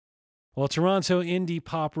Well, Toronto indie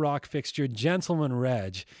pop rock fixture Gentleman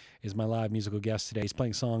Reg is my live musical guest today. He's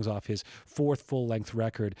playing songs off his fourth full-length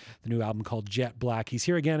record, the new album called Jet Black. He's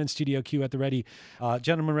here again in Studio Q at the Ready.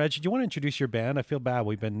 Gentleman Reg, do you want to introduce your band? I feel bad.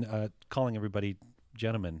 We've been calling everybody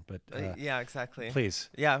gentlemen, but yeah, exactly. Please.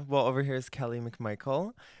 Yeah, well, over here is Kelly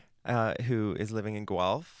McMichael, who is living in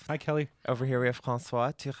Guelph. Hi, Kelly. Over here we have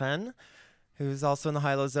Francois Turenne, who's also in the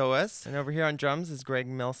Hylozois. And over here on drums is Greg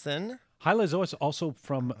Milson. Hylozois also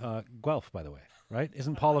from Guelph, by the way, right?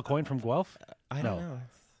 Isn't Paul Lecoyne from Guelph? I don't know.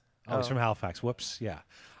 Oh, he's from Halifax. Whoops. Yeah.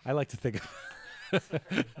 I like to think of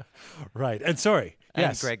right. And sorry. And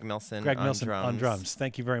yes. Greg Milson, Greg on Milson drums. on drums.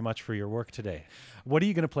 Thank you very much for your work today. What are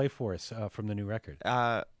you going to play for us from the new record?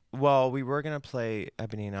 Well, we were going to play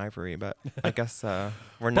Ebony and Ivory, but I guess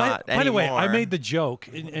we're not By the way, anymore. I made the joke,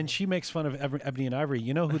 and she makes fun of Ebony and Ivory.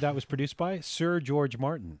 You know who that was produced by? Sir George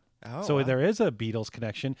Martin. Oh, so wow. there is a Beatles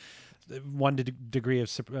connection. One degree of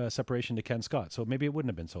separation to Ken Scott. So maybe it wouldn't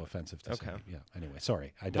have been so offensive to say. Yeah. Anyway,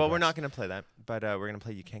 sorry. Well, we're not going to play that, but we're going to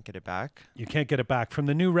play You Can't Get It Back. You Can't Get It Back from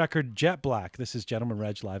the new record Jet Black. This is Gentleman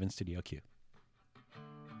Reg live in Studio Q.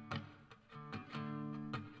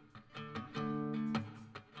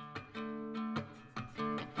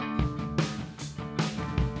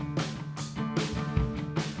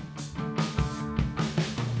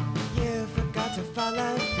 You forgot to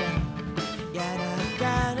follow through, yet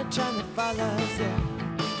again trying to follow through.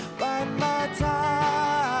 One more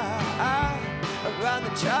time around the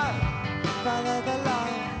track, follow the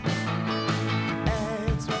line.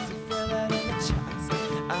 It's what you feel it in the chest,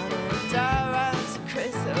 and endurance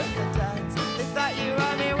increase with the dance. They thought you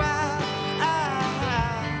were me well,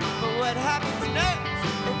 but what happens next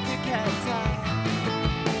if you can't tell?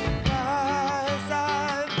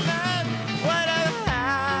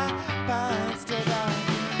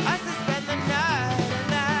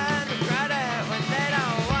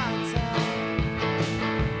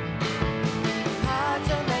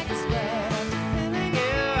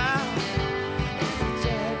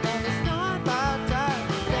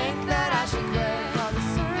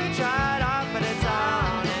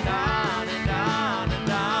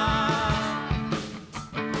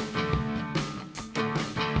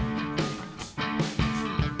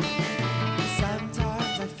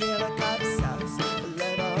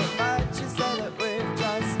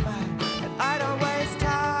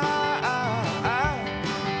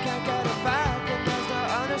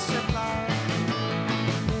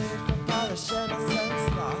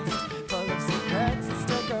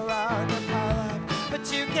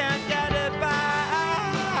 You can't get it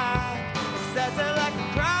back. Says it like a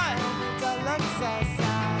crime, don't look so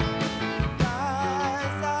sad.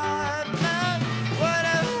 Doesn't matter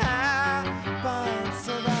whatever happens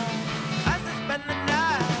to them. I just spend the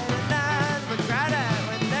night and then regret it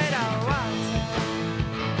when they don't want to.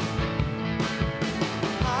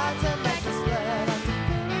 Hard to make a split after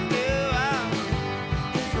feeling you out.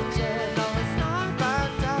 It's legit, no, it's not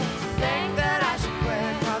fucked up. Think that I should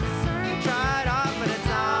quit, call the surgery dried off, but it's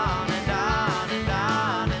on and on and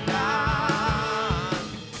on and on.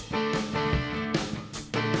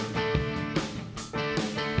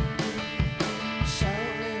 Show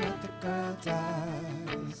me what the girl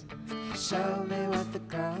does. Show me what the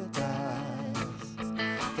girl does.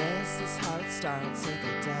 This is how it starts with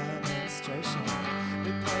a demonstration.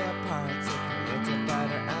 We play our parts and create a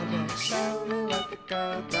better ending. Show me what the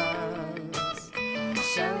girl does.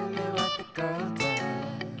 Show me what the girl does.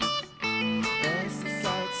 This is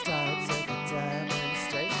how it starts with a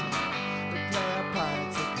demonstration. We play our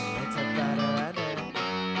parts and create a better ending.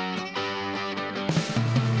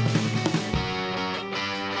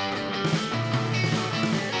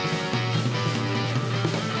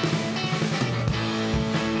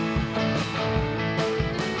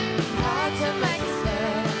 Hard to make a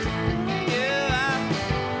split after feeling you out.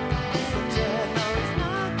 It's legit, no, it's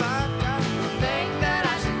not fucked up. Think that I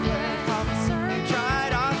should quit, call the surgery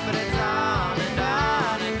dried off, but it's on and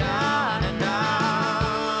on and on and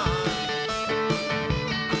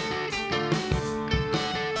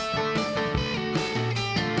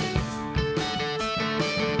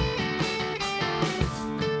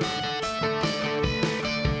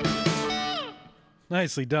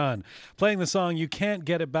Nicely done. Playing the song You Can't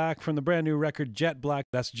Get It Back from the brand new record Jet Black.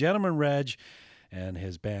 That's Gentleman Reg and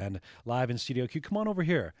his band live in Studio Q. Come on over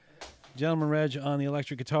here. Gentleman Reg on the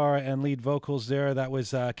electric guitar and lead vocals there. That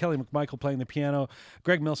was Kelly McMichael playing the piano,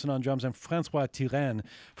 Greg Milson on drums, and Francois Turenne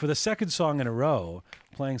for the second song in a row,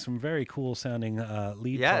 playing some very cool sounding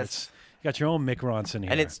lead parts. You got your own Mick Ronson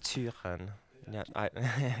here. And it's Turenne. Yeah,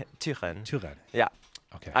 Turenne. Turenne. Yeah.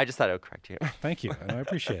 Okay. I just thought I would correct you. Thank you. I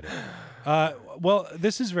appreciate it. Well,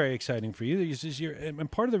 this is very exciting for you.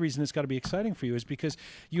 And part of the reason it's got to be exciting for you is because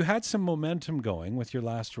you had some momentum going with your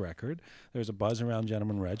last record. There's a buzz around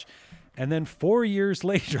Gentleman Reg. And then 4 years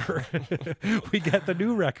later, we get the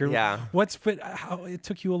new record. Yeah. How it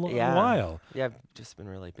took you a while. Yeah, I've just been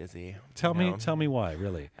really busy. Tell me why,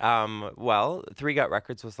 really. Well, Three Gut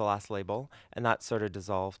Records was the last label, and that sort of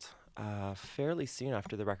dissolved fairly soon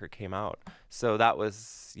after the record came out. So that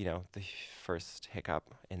was, the first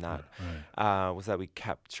hiccup in that, was that we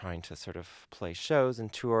kept trying to sort of play shows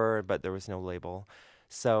and tour, but there was no label.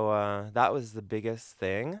 So that was the biggest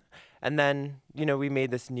thing. And then, we made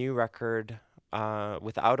this new record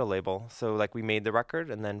without a label. So like we made the record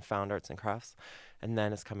and then found Arts and Crafts, and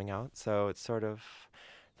then it's coming out. So it's sort of,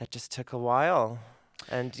 that just took a while.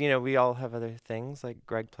 And, we all have other things, like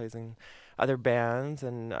Greg plays in other bands,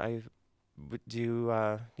 and I would do,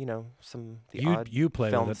 some odd you play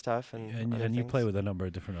film with stuff. And you play with a number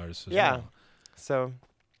of different artists as yeah. well. So,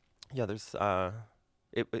 yeah, there's,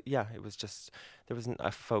 it was just, there wasn't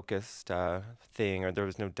a focused thing, or there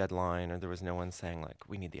was no deadline, or there was no one saying, like,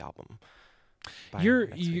 we need the album.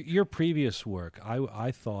 Your previous work, I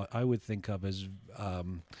thought I would think of as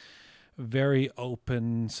very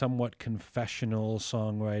open, somewhat confessional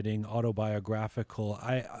songwriting, autobiographical.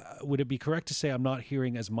 Would it be correct to say I'm not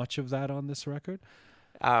hearing as much of that on this record?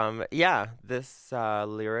 Yeah, this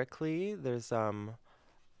lyrically, there's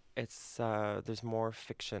more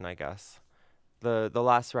fiction, I guess. The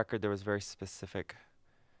last record, there was very specific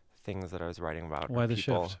things that I was writing about. Why the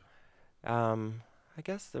people. shift? I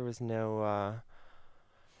guess there was no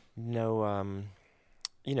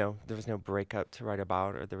there was no breakup to write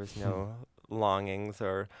about, or there was no longings,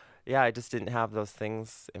 or I just didn't have those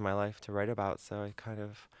things in my life to write about. So I kind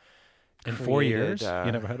of in 4 years,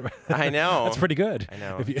 you never had. I know. That's pretty good. I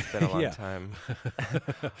know. It's been a long time.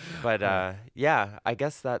 But I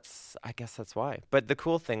guess that's why. But the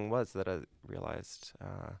cool thing was that I realized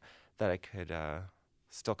that I could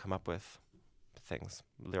still come up with things,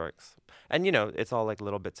 lyrics, and it's all like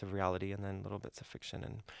little bits of reality and then little bits of fiction,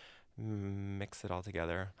 and mix it all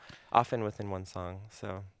together, often within one song.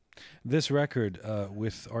 So this record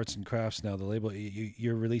with Arts and Crafts, now the label,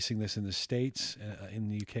 you're releasing this in the States, in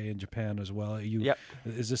the UK and Japan as well. Yep.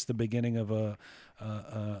 Is this the beginning of a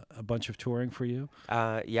bunch of touring for you?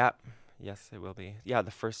 Yeah. Yes, it will be. Yeah,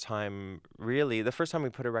 the first time we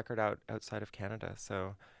put a record out outside of Canada.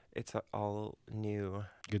 So it's all new.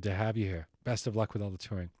 Good to have you here. Best of luck with all the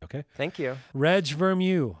touring. Okay. Thank you. Reg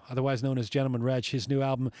Vermew, otherwise known as Gentleman Reg. His new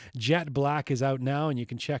album Jet Black is out now, and you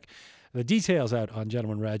can check the details out on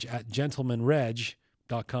Gentleman Reg at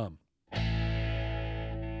gentlemanreg.com.